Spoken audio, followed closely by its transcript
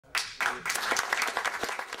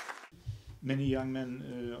Many young men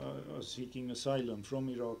are seeking asylum from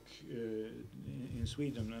Iraq in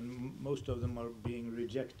Sweden, and most of them are being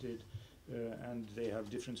rejected, and they have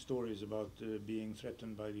different stories about being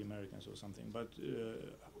threatened by the Americans or something. But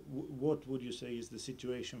what would you say is the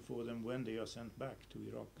situation for them when they are sent back to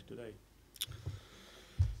Iraq today?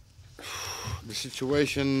 The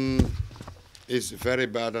situation is very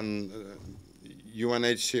bad, and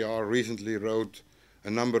UNHCR recently wrote a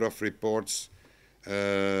number of reports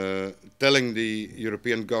telling the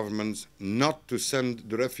European governments not to send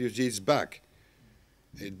the refugees back.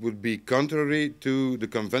 It would be contrary to the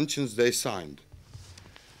conventions they signed.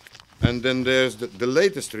 And then there's the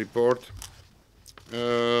latest report,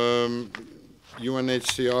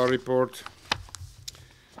 UNHCR report.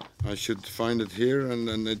 I should find it here,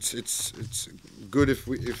 and it's good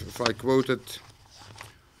if I quote it.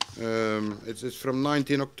 It's from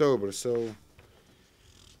 19 October, so.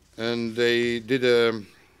 And they did a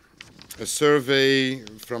survey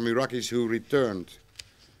from Iraqis who returned,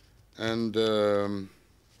 and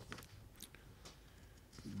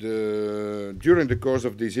during the course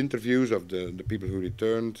of these interviews of the people who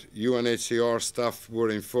returned, UNHCR staff were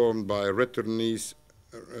informed by returnees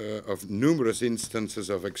of numerous instances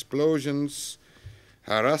of explosions,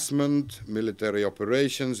 harassment, military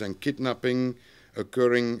operations, and kidnapping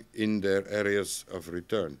occurring in their areas of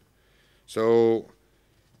return. So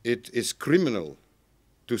it is criminal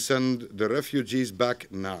to send the refugees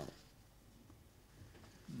back now.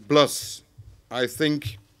 Plus, I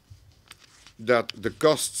think that the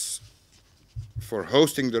costs for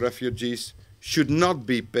hosting the refugees should not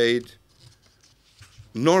be paid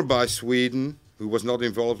nor by Sweden, who was not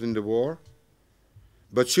involved in the war,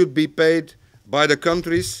 but should be paid by the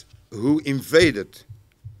countries who invaded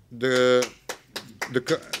the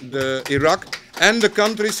Iraq, and the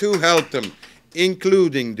countries who helped them,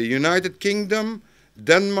 including the United Kingdom,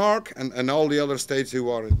 Denmark, and all the other states who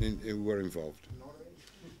were involved.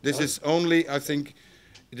 This is only, I think,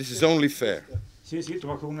 this is only fair.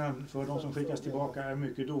 Situationen för de som skickas tillbaka är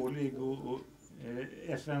mycket dålig, och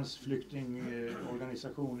FNs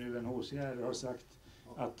flyktingorganisation UNHCR har sagt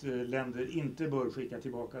att länder inte bör skicka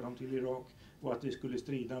tillbaka dem till Irak, och att det skulle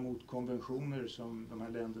strida mot konventioner som de här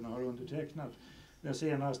länderna har undertecknat. Den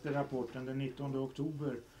senaste rapporten den 19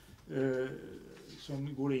 oktober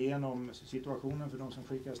som går igenom situationen för de som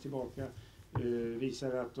skickas tillbaka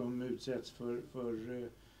visar att de utsätts för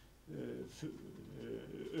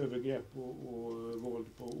övergrepp och våld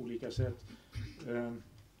på olika sätt.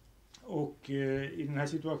 Och i den här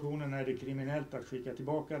situationen är det kriminellt att skicka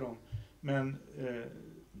tillbaka dem. Men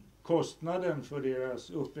kostnaden för deras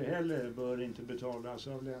uppehälle bör inte betalas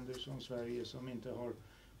av länder som Sverige, som inte har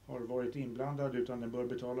varit inblandade, utan den bör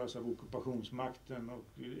betalas av ockupationsmakten och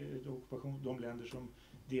de länder som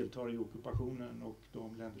deltar i ockupationen och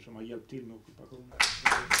de länder som har hjälpt till med ockupationen.